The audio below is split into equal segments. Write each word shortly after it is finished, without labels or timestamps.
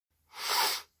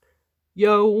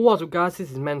Yo, what's up guys,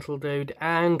 this is Mental Dude,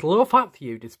 and little fact for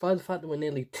you, despite the fact that we're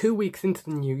nearly 2 weeks into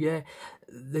the new year,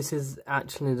 this is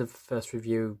actually the first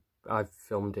review I've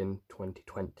filmed in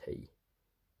 2020.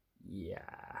 Yeah,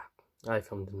 I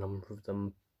filmed a number of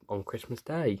them on Christmas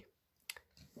Day.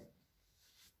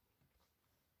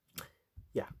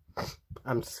 Yeah,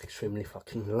 I'm just extremely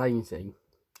fucking lazy.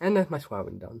 And there's my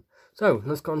swearing done. So,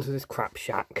 let's go on to this crap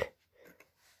shack.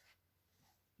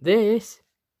 This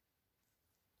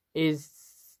is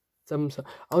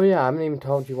oh yeah, I haven't even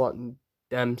told you what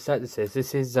set this is.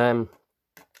 This is Lego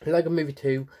Movie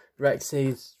 2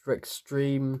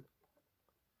 Rextreme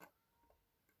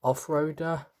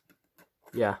offroader.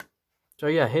 Yeah. So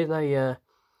yeah, here's a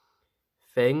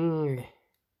thing.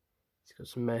 It's got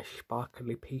some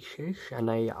sparkly pieces and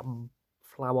a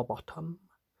flower bottom,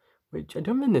 which I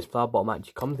don't think this flower bottom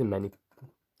actually comes in many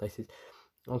places.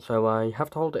 Also, you have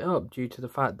to hold it up due to the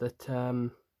fact that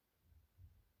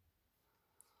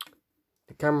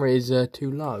the camera is too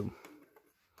low.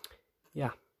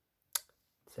 Yeah,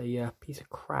 it's a piece of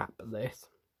crap, this.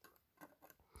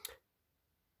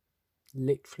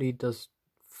 Literally does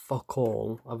fuck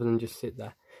all other than just sit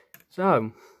there.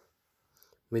 So,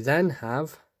 we then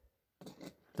have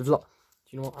the vlog.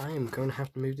 Do you know what? I am going to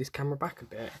have to move this camera back a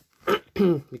bit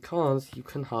because you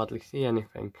can hardly see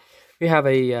anything. We have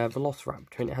a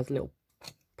Velociraptor and it has a little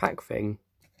pack thing.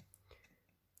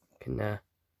 You can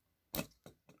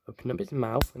open up its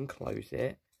mouth and close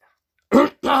it.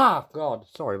 Ah, God,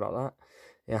 sorry about that.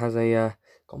 It has a,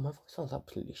 God, my voice sounds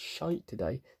absolutely shite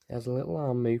today. It has a little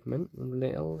arm movement, a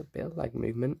little bit of leg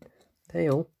movement,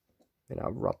 tail, made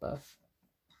out of rubber,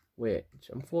 which,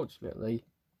 unfortunately,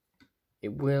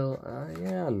 it will,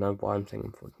 yeah, I don't know why I'm saying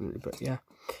unfortunately, but yeah,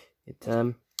 it's,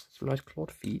 some nice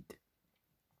clawed feet,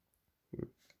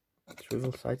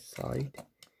 swivel side to side,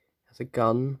 has a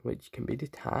gun, which can be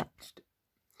detached,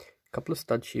 a couple of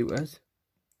stud shooters,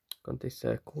 got this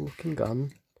cool looking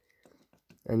gun,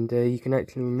 and you can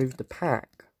actually remove the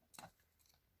pack.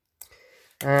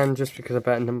 And just because I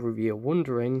bet a number of you are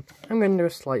wondering, I'm going to do a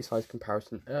slight size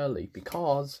comparison early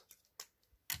because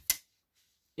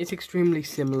it's extremely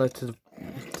similar to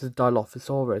the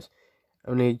Dilophosaurus,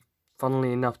 only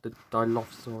funnily enough the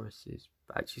Dilophosaurus is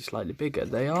actually slightly bigger.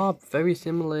 They are very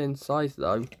similar in size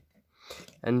though,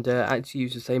 and actually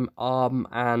use the same arm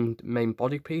and main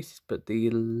body piece, but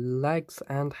the legs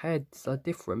and heads are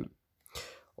different.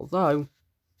 Although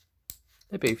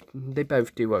they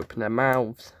both do open their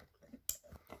mouths.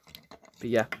 But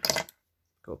yeah,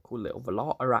 got a cool little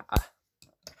Velociraptor.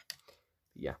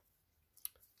 Yeah,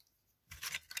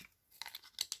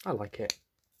 I like it.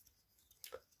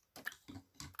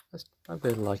 I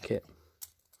really like it.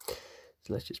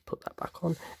 So let's just put that back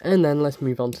on, and then let's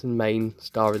move on to the main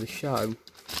star of the show.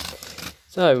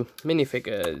 So,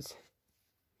 minifigures.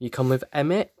 You come with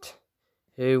Emmett,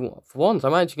 who, for once,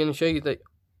 I'm actually going to show you the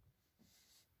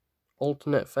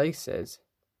alternate faces.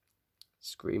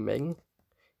 Screaming.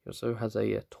 He also has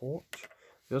a torch.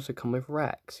 We also come with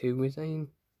Rex, who is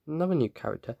another new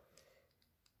character.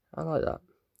 I like that.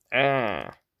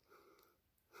 Ah.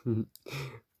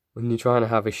 When you're trying to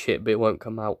have a shit, but it won't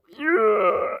come out.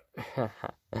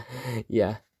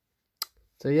 Yeah.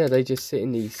 So yeah, they just sit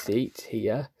in these seats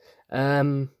here.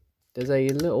 There's a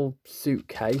little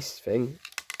suitcase thing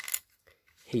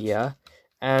here,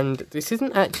 and this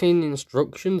isn't actually in the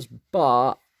instructions,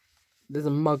 but there's a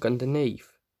mug underneath.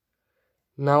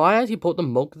 Now, I actually put the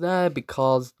mug there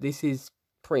because this is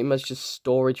pretty much just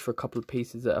storage for a couple of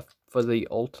pieces that are for the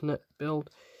alternate build.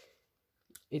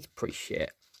 It's pretty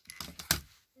shit.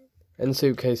 And the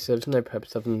suitcase serves no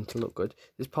purpose other than to look good.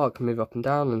 This part can move up and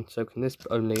down, and so can this,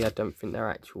 but only I don't think they're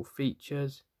actual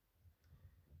features.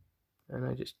 And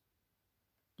I just,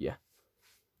 yeah.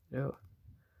 Oh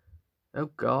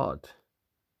God.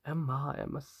 I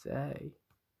must say.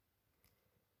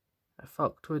 I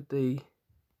fucked with the...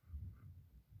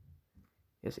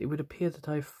 Yes, it would appear that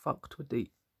I fucked with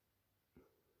the...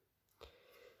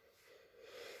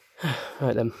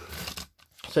 Right then.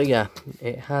 So yeah,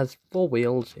 it has 4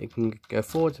 wheels. It can go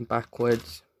forwards and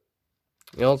backwards.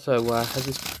 It also has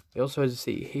this. It also has a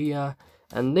seat here,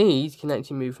 and these can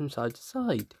actually move from side to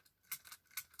side.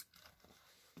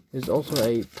 There's also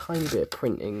a tiny bit of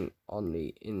printing on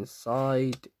the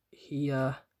inside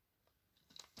here.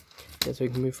 Yeah, so you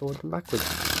can move forward and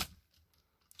backwards.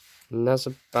 And that's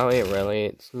about it, really.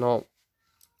 It's not...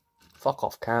 Fuck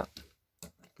off, cat.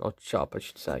 Or shut up, I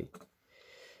should say.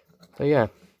 So yeah,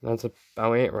 that's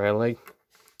about it, really.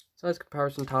 Size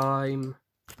comparison time.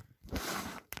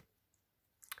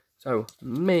 So,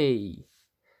 me.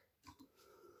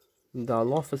 The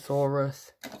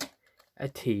Dilophosaurus. A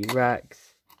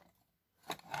T-Rex.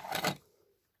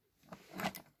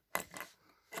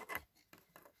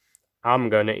 I'm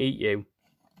gonna eat you.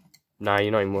 Nah,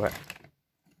 you're not even wet.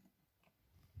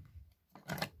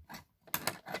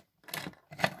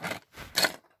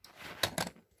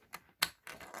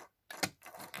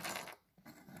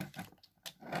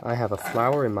 I have a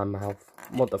flower in my mouth.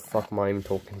 What the fuck am I even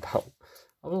talking about?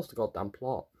 I've lost the goddamn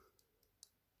plot.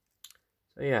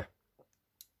 So yeah,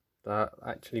 that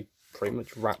actually pretty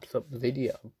much wraps up the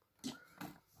video.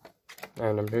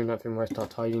 And I'm doing nothing where I start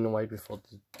tidying away before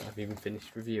I've even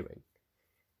finished reviewing.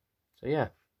 So yeah,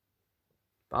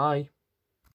 bye.